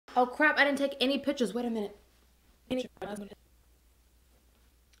Oh crap, I didn't take any pictures. Wait a minute.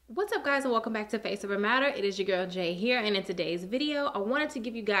 What's up guys, and welcome back to Face Over Matter. It is your girl Jay here, and in today's video I wanted to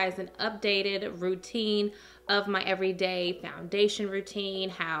give you guys an updated routine of my everyday foundation routine,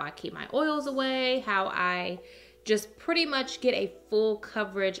 how I keep my oils away, how I just pretty much get a full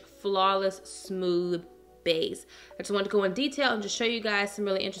coverage, flawless, smooth base. I just wanted to go in detail and just show you guys some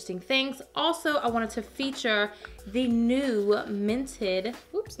really interesting things. Also, I wanted to feature the new Mented,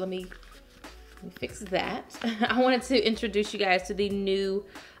 oops, let me fix that. I wanted to introduce you guys to the new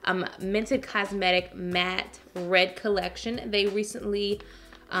Mented Cosmetic Matte Red Collection. They recently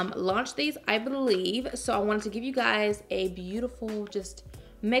launched these, I believe. So I wanted to give you guys a beautiful just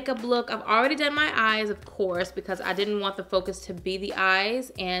makeup look. I've already done my eyes, of course, because I didn't want the focus to be the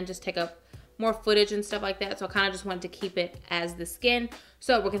eyes and just take up more footage and stuff like that. So I kind of just wanted to keep it as the skin.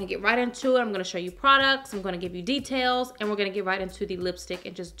 So we're gonna get right into it. I'm gonna show you products, I'm gonna give you details, and we're gonna get right into the lipstick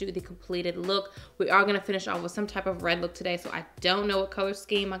and just do the completed look. We are gonna finish off with some type of red look today, so I don't know what color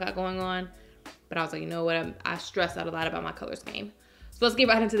scheme I got going on, but I was like, you know what, I stress out a lot about my color scheme. So let's get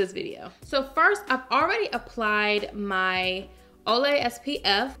right into this video. So first, I've already applied my Olay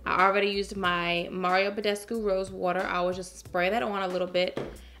SPF. I already used my Mario Badescu Rose Water. I will just spray that on a little bit.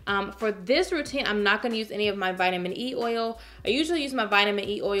 For this routine, I'm not going to use any of my vitamin E oil. I usually use my vitamin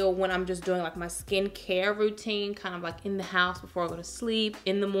E oil when I'm just doing like my skincare routine, kind of like in the house before I go to sleep,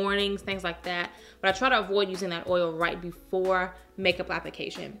 in the mornings, things like that. But I try to avoid using that oil right before makeup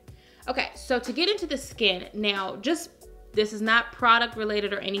application. Okay, so to get into the skin, now this is not product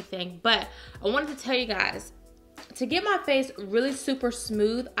related or anything, but I wanted to tell you guys, to get my face really super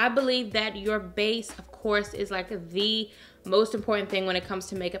smooth, I believe that your base, of course, is like the most important thing when it comes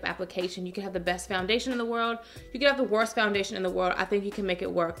to makeup application. You can have the best foundation in the world, you can have the worst foundation in the world. I think you can make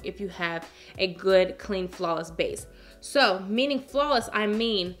it work if you have a good, clean, flawless base. So, meaning flawless, I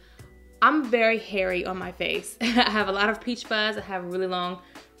mean, I'm very hairy on my face. I have a lot of peach fuzz, I have really long,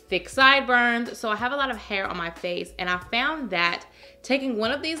 thick sideburns, so I have a lot of hair on my face, and I found that taking one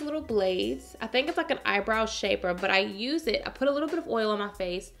of these little blades, I think it's like an eyebrow shaper, but I use it, I put a little bit of oil on my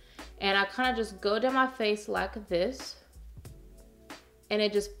face, and I kind of just go down my face like this, and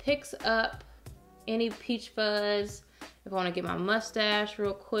it just picks up any peach fuzz. If I want to get my mustache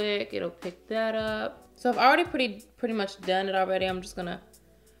real quick, it'll pick that up. So I've already pretty much done it already. I'm just gonna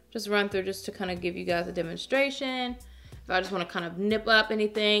run through just to kind of give you guys a demonstration. If I just want to kind of nip up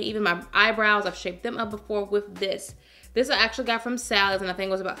anything, even my eyebrows, I've shaped them up before with this. This I actually got from Sally's, and I think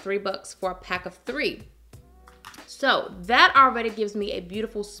it was about $3 for a pack of 3. So that already gives me a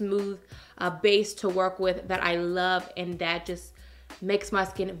beautiful, smooth base to work with that I love, and that just makes my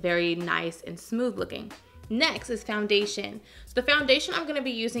skin very nice and smooth looking. Next is foundation. So the foundation I'm going to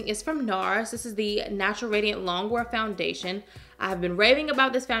be using is from Nars. This is the Natural Radiant Longwear Foundation. I've been raving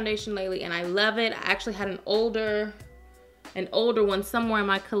about this foundation lately, and I love it. I actually had an older one somewhere in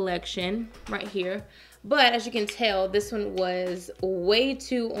my collection right here. But as you can tell, this one was way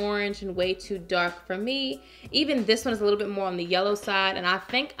too orange and way too dark for me. Even this one is a little bit more on the yellow side, and I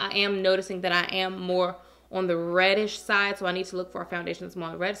think I am noticing that I am more on the reddish side, so I need to look for a foundation that's more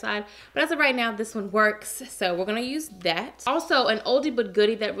on the red side. But as of right now, this one works, so we're gonna use that. Also, an oldie but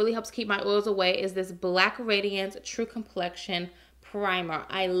goodie that really helps keep my oils away is this Black Radiance True Complexion primer.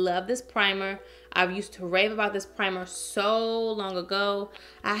 I love this primer. I used to rave about this primer so long ago.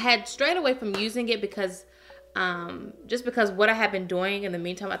 I had strayed away from using it because just because what I had been doing in the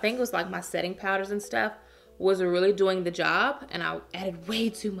meantime, I think it was like my setting powders and stuff was really doing the job, and I added way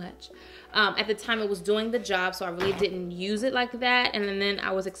too much. At the time it was doing the job, so I really didn't use it like that, and then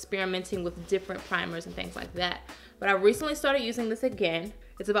I was experimenting with different primers and things like that. But I recently started using this again.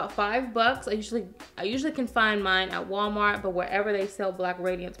 It's about $5. I usually can find mine at Walmart, but wherever they sell Black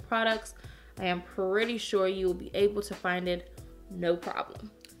Radiance products, I am pretty sure you will be able to find it no problem.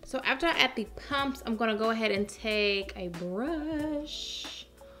 So after I add the pumps, I'm gonna go ahead and take a brush.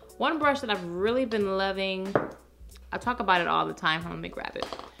 One brush that I've really been loving, I talk about it all the time. Let me grab it.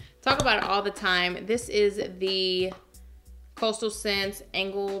 Talk about it all the time. This is the Coastal Scents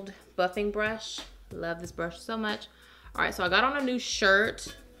Angled Buffing Brush. Love this brush so much. All right, so I got on a new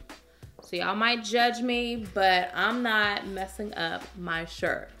shirt. So y'all might judge me, but I'm not messing up my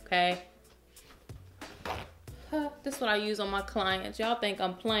shirt, okay? This is what I use on my clients. Y'all think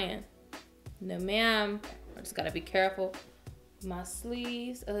I'm playing. No ma'am, I just gotta be careful. My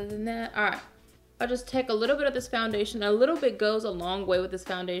sleeves, other than that, all right. I'll just take a little bit of this foundation. A little bit goes a long way with this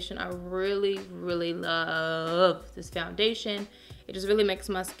foundation. I really, really love this foundation. It just really makes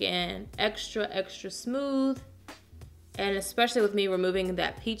my skin extra, extra smooth, And especially with me removing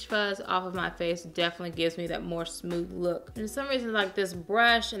that peach fuzz off of my face, definitely gives me that more smooth look. And for some reason, like this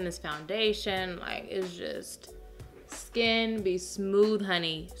brush and this foundation, like it's just skin be smooth,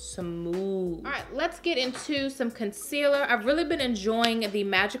 honey, smooth. All right, let's get into some concealer. I've really been enjoying the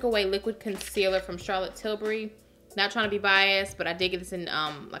Magic Away liquid concealer from Charlotte Tilbury. Not trying to be biased, but I did get this in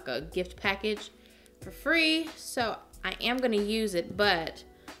like a gift package for free, so I am gonna use it, but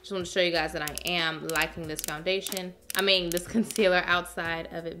just want to show you guys that I am liking this foundation. I mean, this concealer outside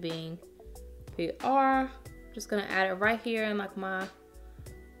of it being PR. Just gonna add it right here in like my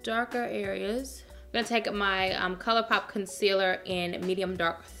darker areas. I'm gonna take my ColourPop concealer in medium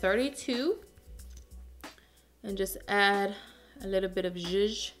dark 32 and just add a little bit of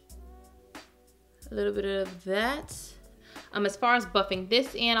zhuzh, a little bit of that. As far as buffing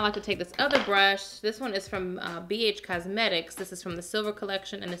this in, I like to take this other brush. This one is from BH Cosmetics. This is from the Silver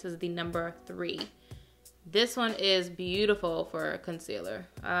Collection, and this is the number 3. This one is beautiful for concealer.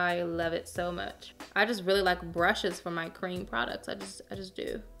 I love it so much. I just really like brushes for my cream products. I just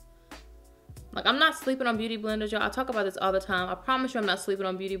do. Like, I'm not sleeping on beauty blenders, y'all. I talk about this all the time. I promise you I'm not sleeping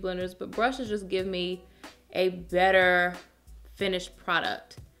on beauty blenders, but brushes just give me a better finished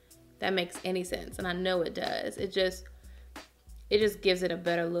product. If that makes any sense, and I know it does. It just gives it a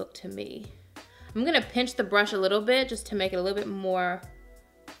better look to me. I'm gonna pinch the brush a little bit just to make it a little bit more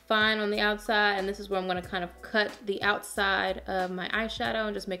fine on the outside, and this is where I'm gonna kind of cut the outside of my eyeshadow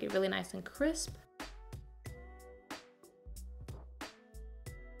and just make it really nice and crisp.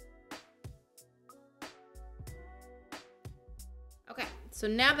 Okay, so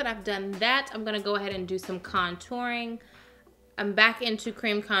now that I've done that, I'm gonna go ahead and do some contouring. I'm back into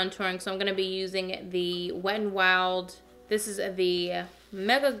cream contouring, so I'm gonna be using the Wet n Wild. This is the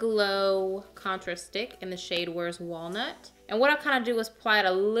Mega Glow Contour Stick in the shade Where's Walnut. And what I kind of do is apply it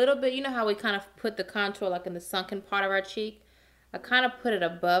a little bit. You know how we kind of put the contour like in the sunken part of our cheek? I kind of put it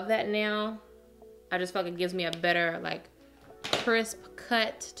above that now. I just feel like it gives me a better like crisp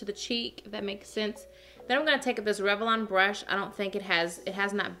cut to the cheek, if that makes sense. Then I'm going to take this Revlon brush. I don't think it has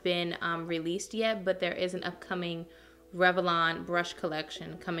not been released yet, but there is an upcoming Revlon brush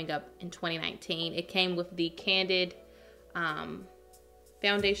collection coming up in 2019. It came with the Candid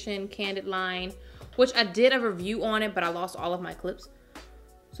foundation Candid line, which I did a review on it, but I lost all of my clips.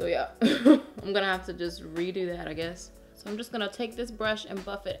 So yeah, I'm gonna have to just redo that, I guess. So I'm just gonna take this brush and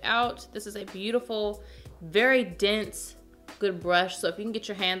buff it out. This is a beautiful, very dense, good brush. So if you can get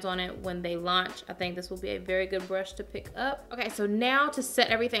your hands on it when they launch, I think this will be a very good brush to pick up. Okay, so now to set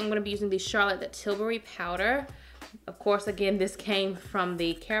everything, I'm gonna be using the Charlotte Tilbury powder. Of course, again, this came from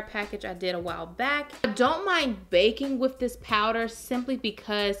the care package I did a while back. I don't mind baking with this powder simply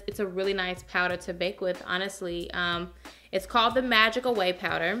because it's a really nice powder to bake with, honestly. It's called the Magic Away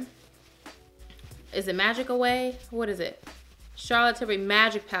powder. Is it Magic Away? What is it? Charlotte Tilbury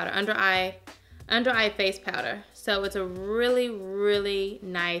Magic Powder, under eye face powder. So it's a really, really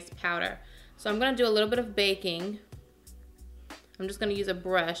nice powder. So I'm gonna do a little bit of baking. I'm just gonna use a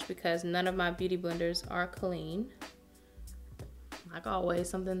brush because none of my beauty blenders are clean. Like always,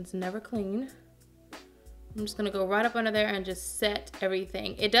 something's never clean. I'm just gonna go right up under there and just set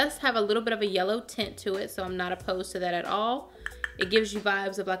everything. It does have a little bit of a yellow tint to it, so I'm not opposed to that at all. It gives you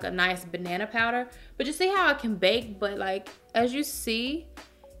vibes of like a nice banana powder. But you see how I can bake, but like, as you see,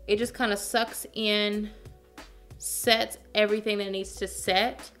 it just kind of sucks in, sets everything that it needs to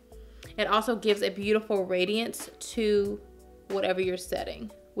set. It also gives a beautiful radiance to whatever you're setting,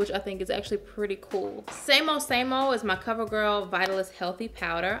 which I think is actually pretty cool. Same old is my Covergirl Vitalist Healthy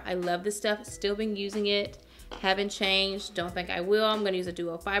Powder. I love this stuff, still been using it, haven't changed, don't think I will. I'm gonna use a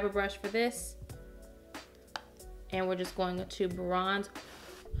duo fiber brush for this. And we're just going to bronze.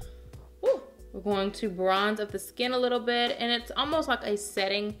 Ooh, we're going to bronze up the skin a little bit, and it's almost like a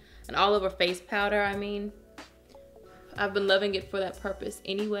setting, an all over face powder, I mean. I've been loving it for that purpose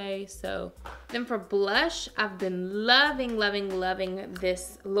anyway. So then for blush, I've been loving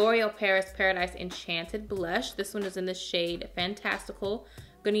this L'Oreal Paris Paradise Enchanted blush. This one is in the shade Fantastical.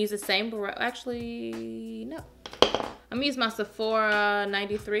 I'm gonna use the same brush. Actually, no. I'm gonna use my Sephora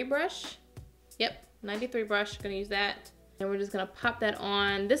 93 brush. Yep, 93 brush, gonna use that. And we're just gonna pop that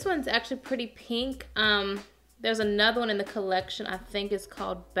on. This one's actually pretty pink. There's another one in the collection, I think it's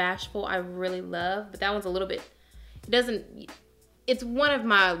called Bashful, I really love, but that one's a little bit, it's one of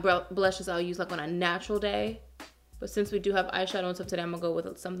my blushes I'll use like on a natural day. But since we do have eyeshadow and stuff today, I'm gonna go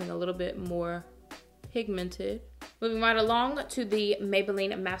with something a little bit more pigmented. Moving right along to the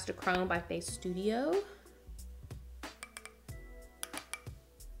Maybelline Master Chrome by Face Studio.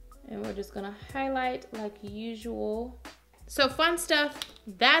 And we're just gonna highlight like usual. So fun stuff,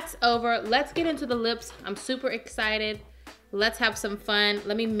 that's over. Let's get into the lips. I'm super excited. Let's have some fun.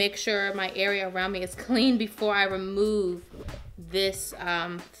 Let me make sure my area around me is clean before I remove this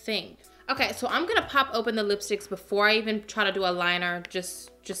thing. Okay, so I'm gonna pop open the lipsticks before I even try to do a liner,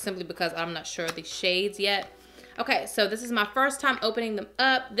 just simply because I'm not sure of the shades yet. Okay, so this is my first time opening them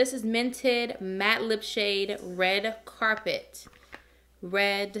up. This is Mented Matte Lip Shade Red Carpet.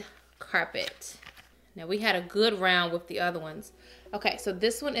 Red Carpet. Now we had a good round with the other ones. Okay, so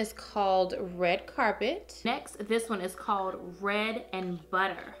this one is called Red Carpet. Next, this one is called Red and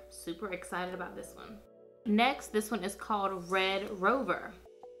Butter. Super excited about this one. Next, this one is called Red Rover.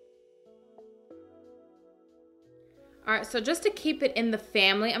 All right, so just to keep it in the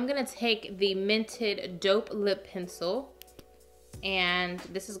family, I'm gonna take the Mented Dope Lip Pencil, and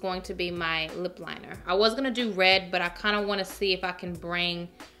this is going to be my lip liner. I was gonna do red, but I kind of want to see if I can bring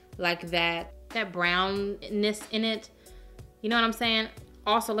like that brownness in it. You know what I'm saying?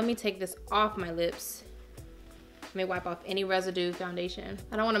 Also, let me take this off my lips. Let me wipe off any residue foundation.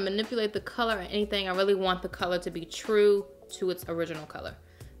 I don't want to manipulate the color or anything. I really want the color to be true to its original color.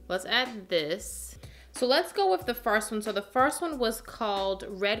 Let's add this. So let's go with the first one. So the first one was called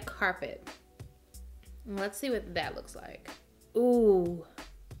Red Carpet. Let's see what that looks like. Ooh.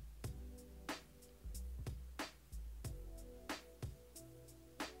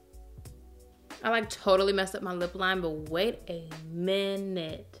 I like totally messed up my lip line, but wait a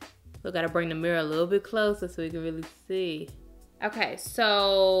minute. Look, gotta bring the mirror a little bit closer so we can really see. Okay,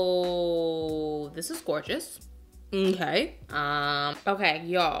 so this is gorgeous. Okay. Okay,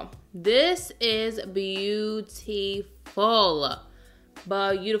 y'all. This is beautiful.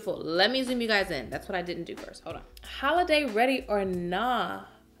 Beautiful. Let me zoom you guys in. That's what I didn't do first. Hold on. Holiday ready or nah?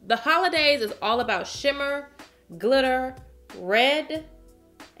 The holidays is all about shimmer, glitter, red,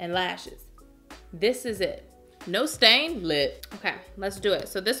 and lashes. This is it. No stain, lit. Okay, let's do it.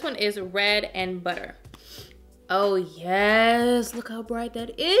 So this one is Red and Butter. Oh yes, look how bright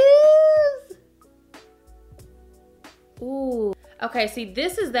that is. Ooh. Okay, see,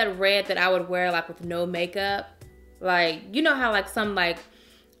 this is that red that I would wear like with no makeup. Like, you know how like some like,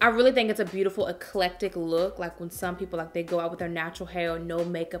 I really think it's a beautiful eclectic look. Like when some people like they go out with their natural hair or no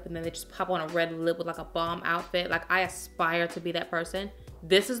makeup and then they just pop on a red lip with like a bomb outfit. Like I aspire to be that person.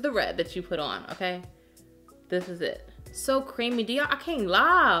 This is the red that you put on, okay? This is it. So creamy. Do y'all, I can't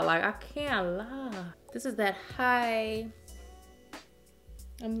lie. Like, I can't lie. This is that, hi,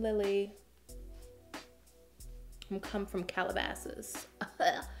 I'm Lily. I'm come from Calabasas.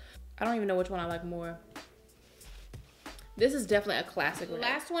 I don't even know which one I like more. This is definitely a classic. The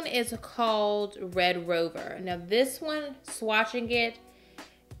last one is called Red Rover. Now this one, swatching it,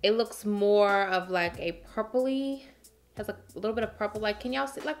 it looks more of like a purpley, has like a little bit of purple. Like, can y'all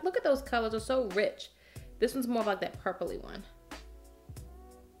see? Like, look at those colors, they're so rich. This one's more of like that purpley one.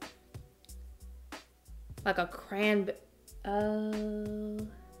 Like a cranberry. Oh.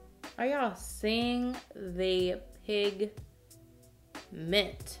 Are y'all seeing the pigment?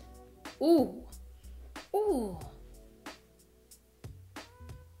 Ooh. Ooh.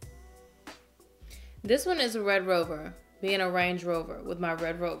 This one is a Red Rover. Being a Range Rover with my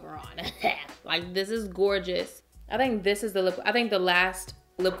Red Rover on. Like, this is gorgeous. I think this is the lip. I think the last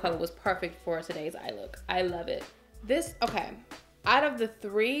lip color was perfect for today's eye look. I love it. This, okay. Out of the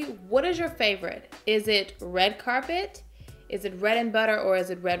three, what is your favorite? Is it Red Carpet? Is it Red and Butter? Or is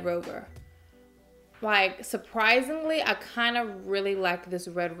it Red Rover? Like, surprisingly, I kind of really like this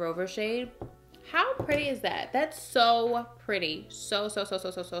Red Rover shade. How pretty is that? That's so pretty. So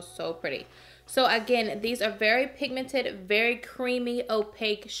pretty. So again, these are very pigmented, very creamy,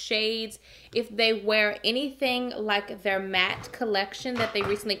 opaque shades. If they wear anything like their matte collection that they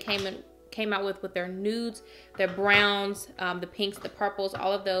recently came out with their nudes, their browns, the pinks, the purples,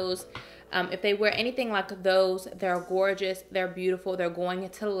 all of those. If they wear anything like those, they're gorgeous, they're beautiful, they're going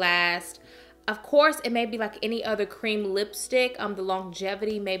to last. Of course, it may be like any other cream lipstick. The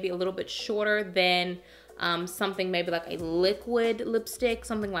longevity may be a little bit shorter than something maybe like a liquid lipstick,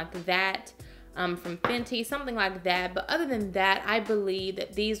 something like that. From Fenty, something like that. But other than that, I believe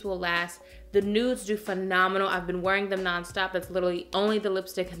that these will last. The nudes do phenomenal. I've been wearing them nonstop. That's literally only the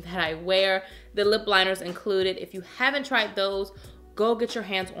lipstick that I wear. The lip liners included. If you haven't tried those, go get your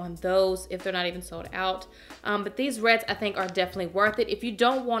hands on those if they're not even sold out. But these reds, I think, are definitely worth it. If you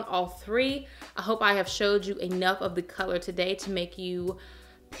don't want all three, I hope I have showed you enough of the color today to make you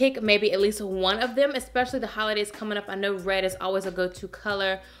pick maybe at least one of them, especially the holidays coming up. I know red is always a go-to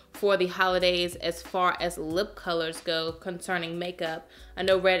color for the holidays as far as lip colors go concerning makeup. I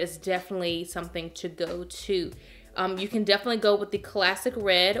know red is definitely something to go to. You can definitely go with the classic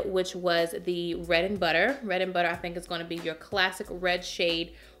red, which was the Red and Butter. Red and Butter, I think, is going to be your classic red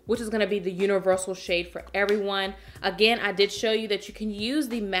shade which is gonna be the universal shade for everyone. Again, I did show you that you can use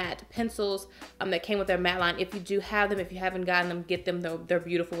the matte pencils that came with their matte line. If you do have them, if you haven't gotten them, get them. They're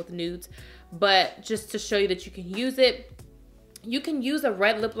beautiful with nudes. But just to show you that you can use it, you can use a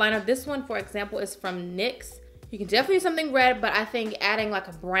red lip liner. This one, for example, is from NYX. You can definitely use something red, but I think adding like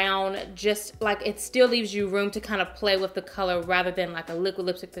a brown, just like it still leaves you room to kind of play with the color rather than like a liquid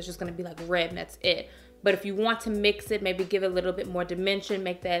lipstick that's just gonna be like red and that's it. But if you want to mix it, maybe give it a little bit more dimension,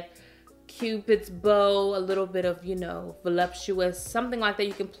 make that Cupid's bow a little bit of, you know, voluptuous, something like that,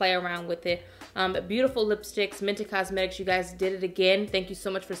 you can play around with it. Beautiful lipsticks, Mented Cosmetics, you guys did it again. Thank you so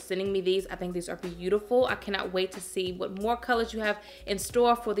much for sending me these. I think these are beautiful. I cannot wait to see what more colors you have in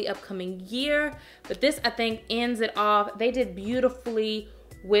store for the upcoming year. But this, I think, ends it off. They did beautifully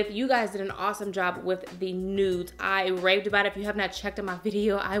with, you guys did an awesome job with the nudes. I raved about it. If you have not checked out my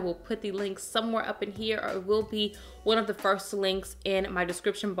video, I will put the link somewhere up in here, or it will be one of the first links in my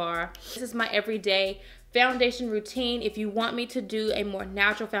description bar. This is my everyday foundation routine. If you want me to do a more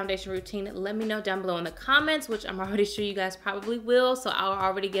natural foundation routine, let me know down below in the comments, which I'm already sure you guys probably will, so I'll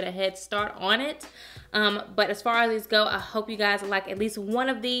already get a head start on it. But as far as these go, I hope you guys like at least one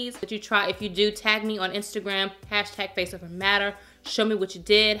of these that you try. If you do, tag me on Instagram, hashtag faceovermatter. Show me what you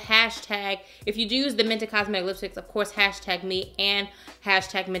did. Hashtag, if you do use the Mented Cosmetic lipsticks, of course, hashtag me and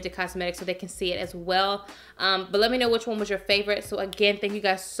hashtag Mented Cosmetics so they can see it as well. But let me know which one was your favorite. So again, thank you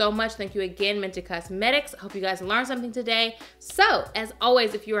guys so much. Thank you again, Mented Cosmetics. I hope you guys learned something today. So as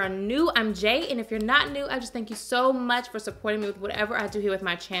always, if you are new, I'm Jay. And if you're not new, I just thank you so much for supporting me with whatever I do here with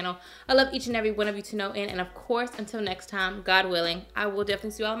my channel. I love each and every one of you to no end. And of course, until next time, God willing, I will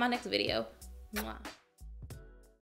definitely see you all in my next video. Mwah.